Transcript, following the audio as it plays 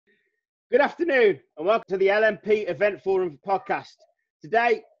Good afternoon and welcome to the LMP Event Forum podcast.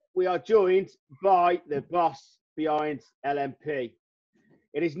 Today we are joined by the boss behind LMP.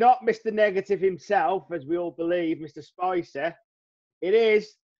 It is not Mr. Negative himself, as we all believe, Mr. Spicer. It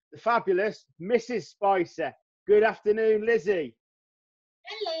is the fabulous Mrs. Spicer. Good afternoon, Lizzie.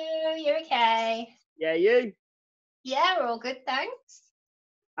 Hello, you okay? Yeah, you? Yeah, we're all good, thanks.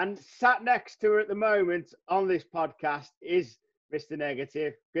 And sat next to her at the moment on this podcast is Mr.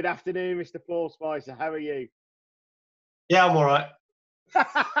 Negative. Good afternoon, Mr. Paul Spicer. How are you? Yeah, I'm all right.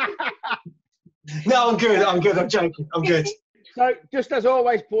 No, I'm good. I'm joking. I'm good. So, just as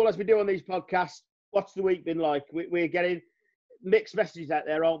always, Paul, as we do on these podcasts, what's the week been like? We're getting mixed messages out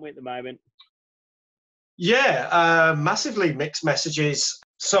there, aren't we, at the moment? Yeah, massively mixed messages.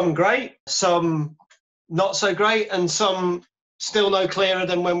 Some great, some not so great, and some still no clearer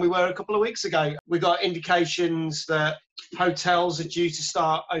than when we were a couple of weeks ago. We got indications that hotels are due to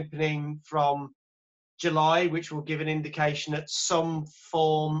start opening from July, which will give an indication that some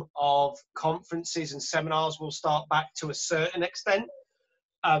form of conferences and seminars will start back to a certain extent.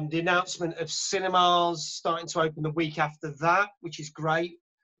 The announcement of cinemas starting to open the week after that, which is great.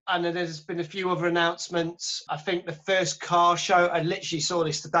 And then there's been a few other announcements. I think the first car show, I literally saw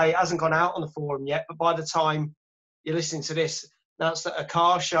this today, it hasn't gone out on the forum yet, but by the time you're listening to this, announced that a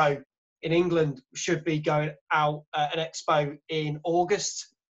car show in England should be going out at an expo in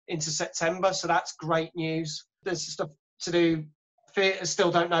August into September. So that's great news. There's stuff to do. Theatres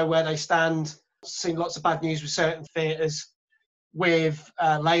still don't know where they stand. Seen lots of bad news with certain theatres with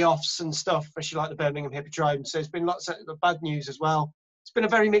layoffs and stuff, especially like the Birmingham Hippodrome. So there's been lots of bad news as well. It's been a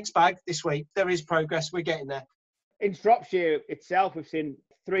very mixed bag this week. There is progress. We're getting there. In Shropshire itself, we've seen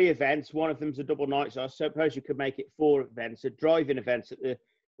 3 events. One of them's a double night, so I suppose you could make it 4 events, driving events at the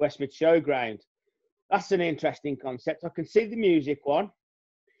Westmid Showground. That's an interesting concept. I can see the music one.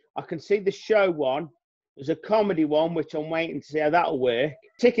 I can see the show one. There's a comedy one, which I'm waiting to see how that'll work.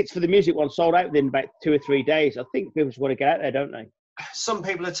 Tickets for the music one sold out within about 2 or 3 days. I think people just want to get out there, don't they? Some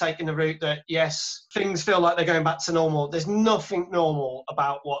people are taking the route that, yes, things feel like they're going back to normal. There's nothing normal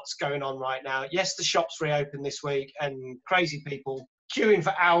about what's going on right now. Yes, the shops reopened this week and crazy people queuing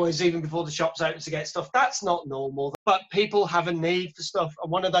for hours even before the shops open to get stuff. That's not normal. But people have a need for stuff.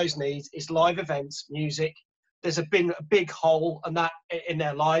 And one of those needs is live events, music. There's been a big hole and that in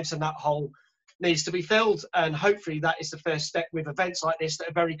their lives, and that hole needs to be filled. And hopefully that is the first step with events like this that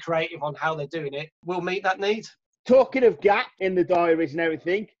are very creative on how they're doing it. We'll meet that need. Talking of gap in the diaries and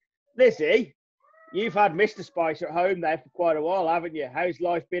everything, Lizzie, you've had Mr. Spicer at home there for quite a while, haven't you? How's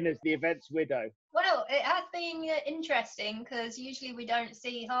life been as the event's widow? Well, it has been interesting because usually we don't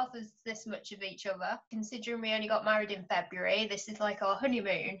see half as this much of each other. Considering we only got married in February, this is like our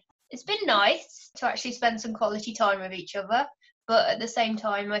honeymoon. It's been nice to actually spend some quality time with each other, but at the same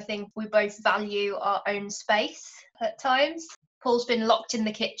time, I think we both value our own space at times. Paul's been locked in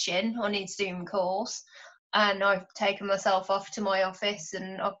the kitchen on his Zoom calls, and I've taken myself off to my office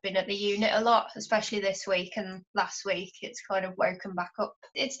and I've been at the unit a lot, especially this week and last week. It's kind of woken back up.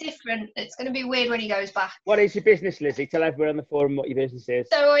 It's different. It's going to be weird when he goes back. What is your business, Lizzie? Tell everyone on the forum what your business is.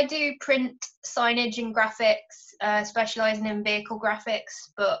 So I do print, signage and graphics, specialising in vehicle graphics,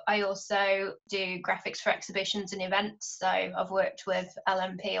 but I also do graphics for exhibitions and events. So I've worked with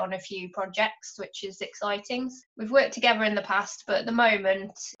LMP on a few projects, which is exciting. We've worked together in the past, but at the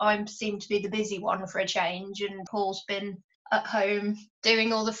moment I seem to be the busy one for a change. And Paul's been at home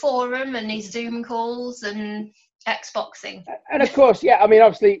doing all the forum and his Zoom calls and Xboxing. And of course, yeah, I mean,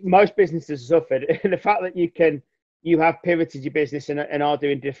 obviously most businesses suffered. The fact that you have pivoted your business and are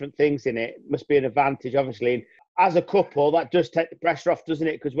doing different things in it must be an advantage, obviously. And as a couple, that does take the pressure off, doesn't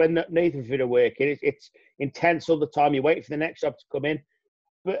it? Because when neither of you are working, it's intense all the time. You wait for the next job to come in.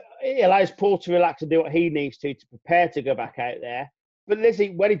 But it allows Paul to relax and do what he needs to prepare to go back out there. But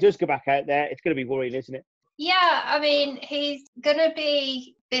Lizzie, when he does go back out there, it's going to be worrying, isn't it? Yeah, I mean, he's going to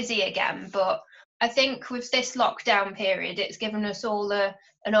be busy again, but I think with this lockdown period, it's given us all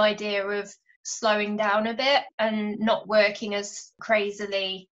an idea of slowing down a bit and not working as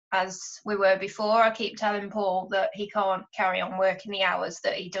crazily as we were before. I keep telling Paul that he can't carry on working the hours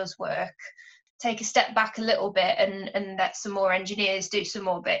that he does work. Take a step back a little bit and let some more engineers do some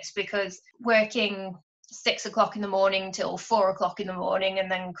more bits, because working 6 o'clock in the morning till 4 o'clock in the morning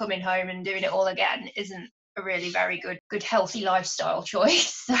and then coming home and doing it all again isn't a really very good healthy lifestyle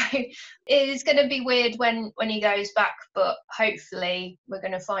choice. So it is going to be weird when he goes back, but hopefully we're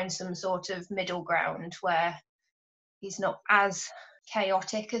going to find some sort of middle ground where he's not as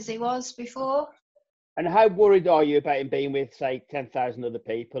chaotic as he was before. And how worried are you about him being with, say, 10,000 other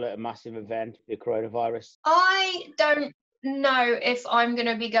people at a massive event, the coronavirus? I don't know if I'm going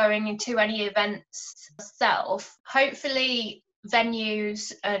to be going to any events myself. Hopefully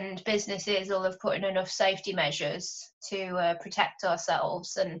venues and businesses will have put in enough safety measures to protect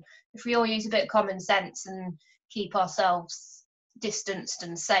ourselves, and if we all use a bit of common sense and keep ourselves distanced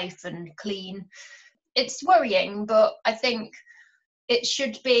and safe and clean. It's worrying, but I think it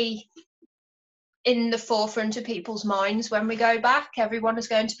should be in the forefront of people's minds when we go back. Everyone is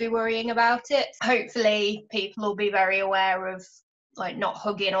going to be worrying about it. Hopefully people will be very aware of like not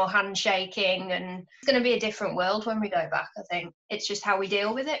hugging or handshaking, and it's going to be a different world when we go back. I think it's just how we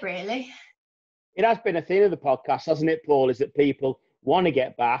deal with it, really. It has been a theme of the podcast, hasn't it, Paul, is that people want to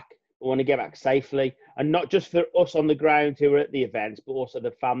get back, want to get back safely, and not just for us on the ground who are at the events, but also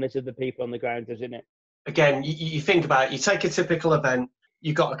the families of the people on the ground, isn't it? Again, you think about it, you take a typical event,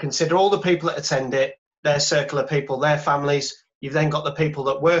 you've got to consider all the people that attend it, their circle of people, their families. You've then got the people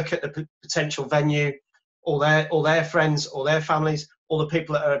that work at the potential venue, all their friends, all their families, all the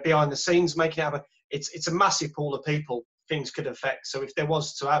people that are behind the scenes making it happen. It's a massive pool of people things could affect. So if there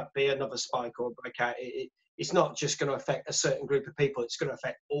was to be another spike or breakout, it's not just going to affect a certain group of people, it's going to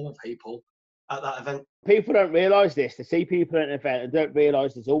affect all people at that event. People don't realise this. They see people at an event and don't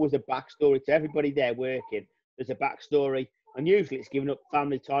realise there's always a backstory to everybody there working. There's a backstory, and usually it's giving up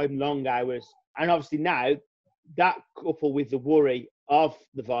family time, long hours. And obviously now, that coupled with the worry of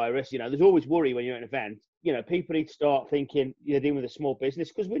the virus, there's always worry when you're at an event. People need to start thinking you're dealing with a small business,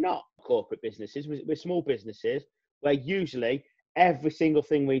 because we're not corporate businesses, we're small businesses, where usually every single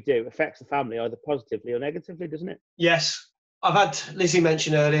thing we do affects the family either positively or negatively, doesn't it? Yes. I've had Lizzie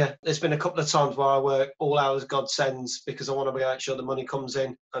mention earlier, there's been a couple of times where I work all hours God sends because I want to make sure the money comes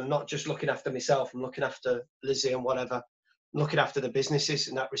in, and not just looking after myself, I'm looking after Lizzie and whatever, looking after the businesses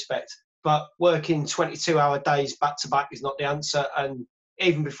in that respect. But working 22-hour days back to back is not the answer. And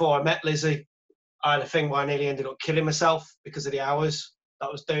even before I met Lizzie, I had a thing where I nearly ended up killing myself because of the hours that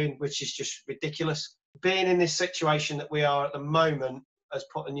I was doing, which is just ridiculous. Being in this situation that we are at the moment has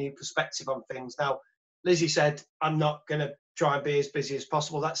put a new perspective on things. Now, Lizzie said, I'm not going to try and be as busy as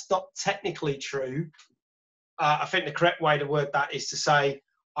possible. That's not technically true. I think the correct way to word that is to say,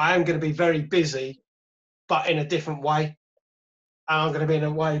 I am going to be very busy, but in a different way. And I'm going to be in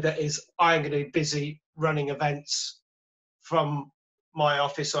a way that is, I am going to be busy running events from my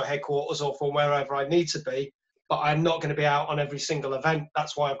office or headquarters or from wherever I need to be, but I'm not going to be out on every single event.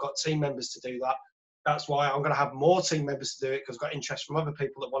 That's why I've got team members to do that. That's why I'm going to have more team members to do it, because I've got interest from other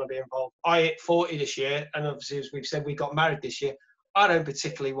people that want to be involved. I hit 40 this year, and obviously, as we've said, we got married this year. I don't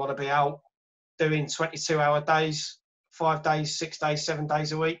particularly want to be out doing 22-hour days, 5 days, 6 days, 7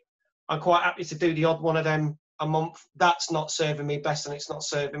 days a week. I'm quite happy to do the odd one of them a month. That's not serving me best, and it's not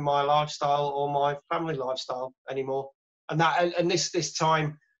serving my lifestyle or my family lifestyle anymore. And this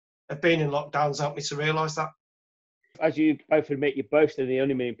time of being in lockdowns helped me to realise that. As you both admit, you're both in the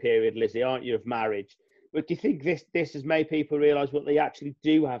honeymoon period, Lizzie, aren't you, of marriage? But do you think this has made people realise what they actually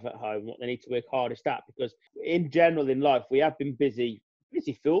do have at home, what they need to work hardest at? Because in general in life, we have been busy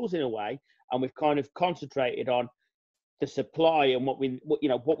fools in a way, and we've kind of concentrated on the supply and what we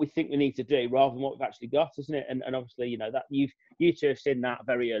think we need to do rather than what we've actually got, isn't it? And obviously, that you two have seen that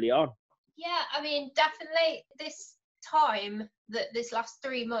very early on. Yeah, I mean, definitely this time, this last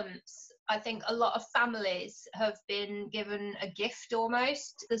 3 months, I think a lot of families have been given a gift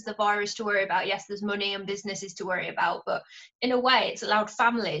almost. There's the virus to worry about. Yes, there's money and businesses to worry about. But in a way, it's allowed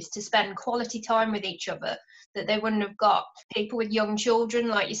families to spend quality time with each other that they wouldn't have got. People with young children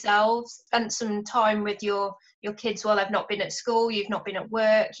like yourselves spent some time with your kids while they've not been at school. You've not been at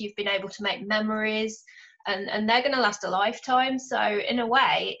work. You've been able to make memories. And they're going to last a lifetime. So in a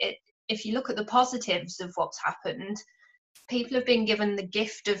way, if you look at the positives of what's happened, people have been given the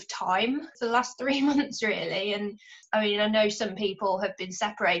gift of time for the last 3 months, really. And I mean, I know some people have been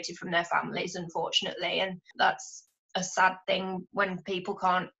separated from their families, unfortunately, and that's a sad thing when people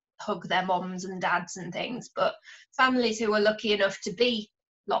can't hug their moms and dads and things. But families who are lucky enough to be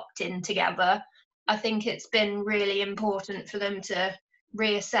locked in together, I think it's been really important for them to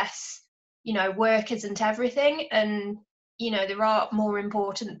reassess, work isn't everything, and there are more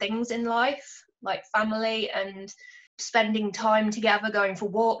important things in life, like family and spending time together, going for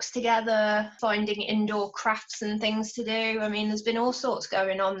walks together, finding indoor crafts and things to do. I mean, there's been all sorts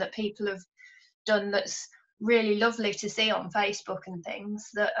going on that people have done that's really lovely to see on Facebook and things,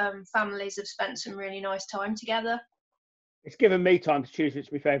 that families have spent some really nice time together. It's given me time to choose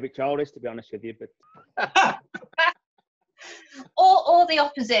which my favourite child is, to be honest with you. But or the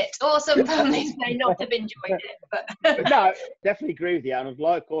opposite, or some families may not have enjoyed it. But no, definitely agree with you. And I'd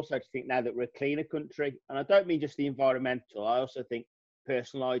like also to think now that we're a cleaner country, and I don't mean just the environmental, I also think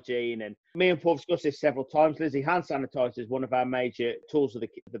personal hygiene. And me and Paul discussed this several times. Lizzie, hand sanitizer is one of our major tools of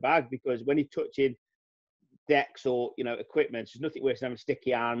the bag, because when you're touching decks or equipment, there's nothing worse than having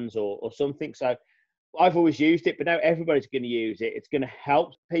sticky hands or something. So I've always used it, but now everybody's going to use it. It's going to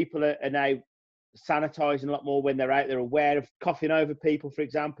help. People are now sanitising a lot more when they're out. They're aware of coughing over people, for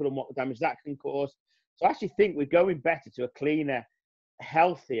example, and what damage that can cause. So I actually think we're going better to a cleaner,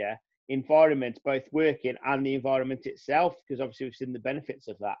 healthier environment, both working and the environment itself, because obviously we've seen the benefits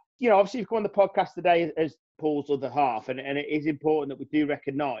of that. Obviously you've come on the podcast today as Paul's other half, and it is important that we do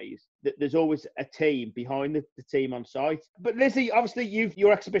recognise that there's always a team behind the team on site. But Lizzie, obviously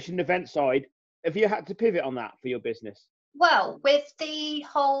your exhibition event side, have you had to pivot on that for your business? Well, with the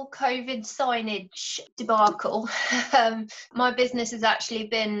whole COVID signage debacle, my business has actually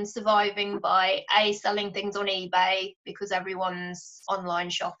been surviving by A, selling things on eBay because everyone's online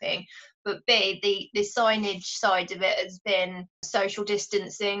shopping, but B, the signage side of it has been social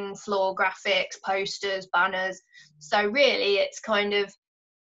distancing, floor graphics, posters, banners. So really it's kind of,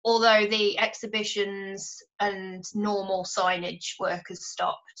 although the exhibitions and normal signage work has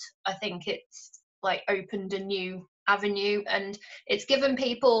stopped, I think it's like opened a new avenue, and it's given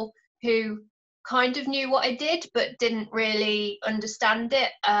people who kind of knew what I did but didn't really understand it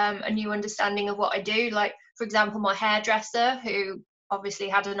a new understanding of what I do. Like, for example, my hairdresser, who obviously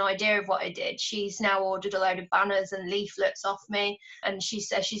had an idea of what I did, she's now ordered a load of banners and leaflets off me, and she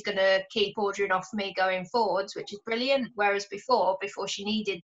says she's going to keep ordering off me going forwards, which is brilliant. Whereas before she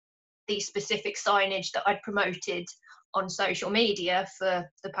needed the specific signage that I'd promoted on social media for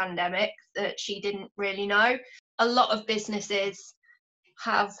the pandemic that she didn't really know. A lot of businesses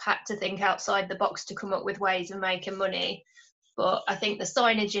have had to think outside the box to come up with ways of making money, but I think the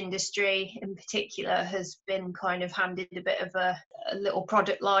signage industry in particular has been kind of handed a bit of a little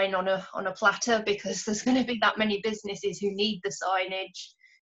product line on a platter, because there's going to be that many businesses who need the signage,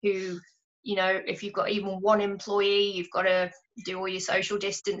 who, if you've got even one employee, you've got to do all your social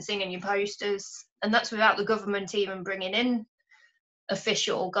distancing and your posters, and that's without the government even bringing in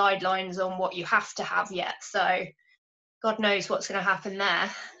official guidelines on what you have to have yet. So God knows what's going to happen there.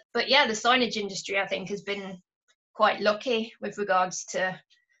 But yeah, the signage industry, I think, has been quite lucky with regards to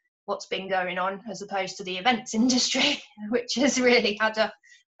what's been going on, as opposed to the events industry, which has really had a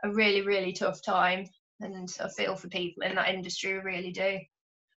really, really tough time. And I feel for people in that industry, really do.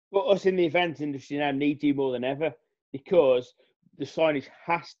 But us in the events industry now need you more than ever, because the signage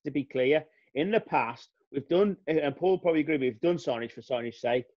has to be clear. In the past, we've done, and Paul probably agree, we've done signage for signage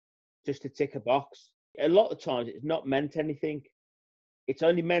sake, just to tick a box. A lot of times it's not meant anything. It's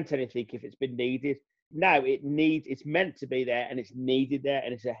only meant anything if it's been needed. Now it's meant to be there, and it's needed there,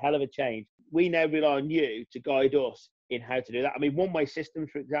 and it's a hell of a change. We now rely on you to guide us in how to do that. I mean, one-way systems,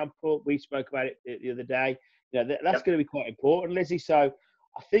 for example, we spoke about it the other day. That's going to be quite important, Lizzie. So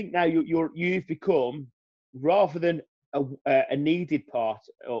I think now you've become, rather than a needed part,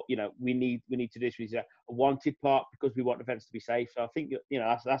 or we need to do this, a wanted part, because we want events to be safe. So I think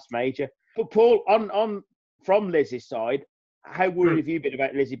that's major. But Paul, on from Lizzie's side, how worried have you been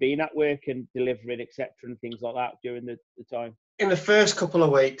about Lizzie being at work and delivering, etc., and things like that during the time? In the first couple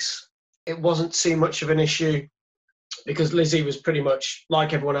of weeks, it wasn't too much of an issue, because Lizzie was pretty much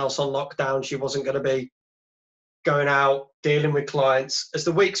like everyone else on lockdown. She wasn't going to be going out, dealing with clients. As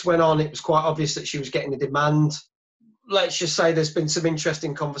the weeks went on, it was quite obvious that she was getting a demand. Let's just say there's been some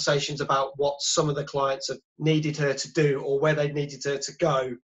interesting conversations about what some of the clients have needed her to do, or where they needed her to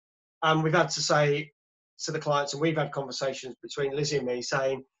go. And we've had to say to the clients, and we've had conversations between Lizzie and me,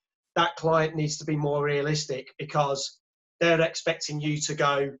 saying that client needs to be more realistic, because they're expecting you to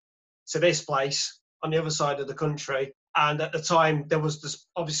go to this place on the other side of the country. And at the time, there was this,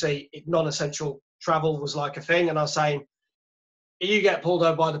 obviously non-essential travel was like a thing. And I was saying, if you get pulled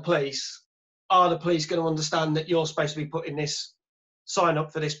over by the police, are the police going to understand that you're supposed to be putting this sign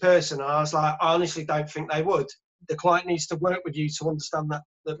up for this person? And I was like, I honestly don't think they would. The client needs to work with you to understand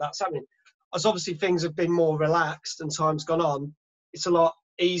that's happening. As obviously things have been more relaxed and time's gone on, it's a lot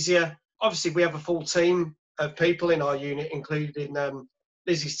easier. Obviously, we have a full team of people in our unit, including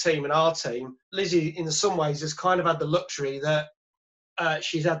Lizzie's team and our team. Lizzie, in some ways, has kind of had the luxury that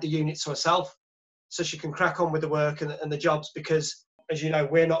she's had the unit to herself, so she can crack on with the work and the jobs, because, as you know,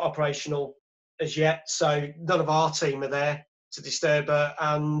 we're not operational as yet, so none of our team are there to disturb her,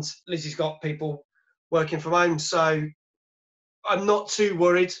 and Lizzie's got people working from home, so I'm not too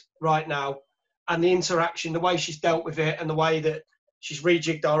worried right now. And the interaction, the way she's dealt with it, and the way that she's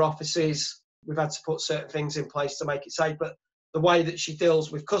rejigged our offices, we've had to put certain things in place to make it safe, but the way that she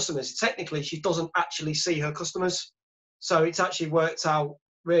deals with customers, technically she doesn't actually see her customers, so it's actually worked out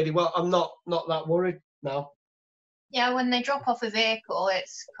really well. I'm not that worried now. Yeah, when they drop off a vehicle,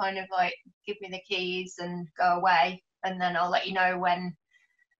 it's kind of like, give me the keys and go away, and then I'll let you know when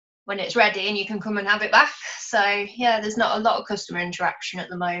it's ready and you can come and have it back. So yeah, there's not a lot of customer interaction at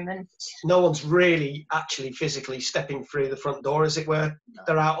the moment. No one's really actually physically stepping through the front door, as it were. No.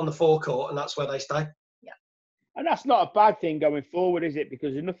 They're out on the forecourt and that's where they stay. Yeah. And that's not a bad thing going forward, is it?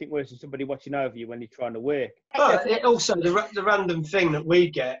 Because there's nothing worse than somebody watching over you when you're trying to work. But it also, the random thing that we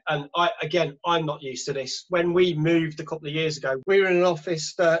get, and I'm not used to this. When we moved a couple of years ago, we were in an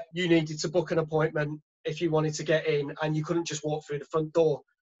office that you needed to book an appointment if you wanted to get in, and you couldn't just walk through the front door.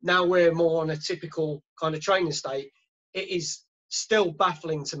 Now we're more on a typical kind of training state. It is still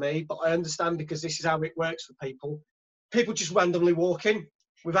baffling to me, but I understand because this is how it works for people. People just randomly walk in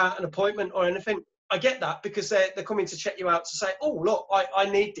without an appointment or anything. I get that because they're coming to check you out to say, oh, look, I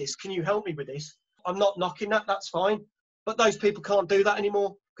need this. Can you help me with this? I'm not knocking that. That's fine. But those people can't do that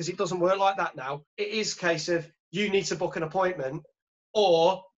anymore because it doesn't work like that now. It is a case of you need to book an appointment,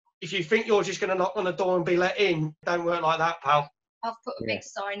 or if you think you're just going to knock on the door and be let in, don't work like that, pal. I've put a big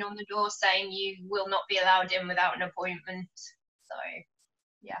sign on the door saying you will not be allowed in without an appointment. So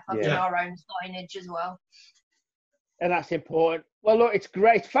yeah, I've done our own signage as well. And that's important. Well, look, it's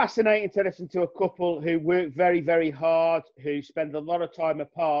great, fascinating to listen to a couple who work very, very hard, who spend a lot of time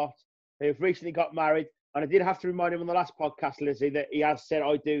apart, who've recently got married. And I did have to remind him on the last podcast, Lizzie, that he has said,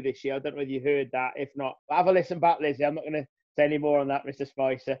 I do this year. I don't know whether you heard that. If not, have a listen back, Lizzie. I'm not going to say any more on that, Mr.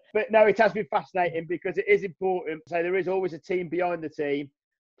 Spicer. But no, it has been fascinating because it is important. So there is always a team behind the team.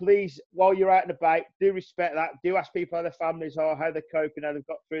 Please, while you're out and about, do respect that. Do ask people how their families are, how they're coping, how they've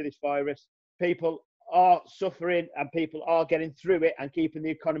got through this virus. People are suffering and people are getting through it and keeping the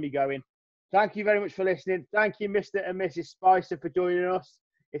economy going. Thank you very much for listening. Thank you, Mr. and Mrs. Spicer, for joining us.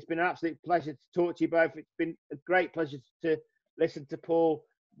 It's been an absolute pleasure to talk to you both. It's been a great pleasure to listen to Paul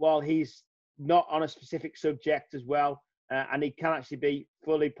while he's not on a specific subject as well. And he can actually be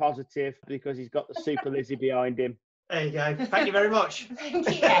fully positive because he's got the super Lizzie behind him. There you go. Thank you very much. Thank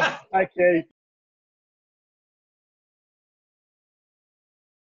you. Thank you.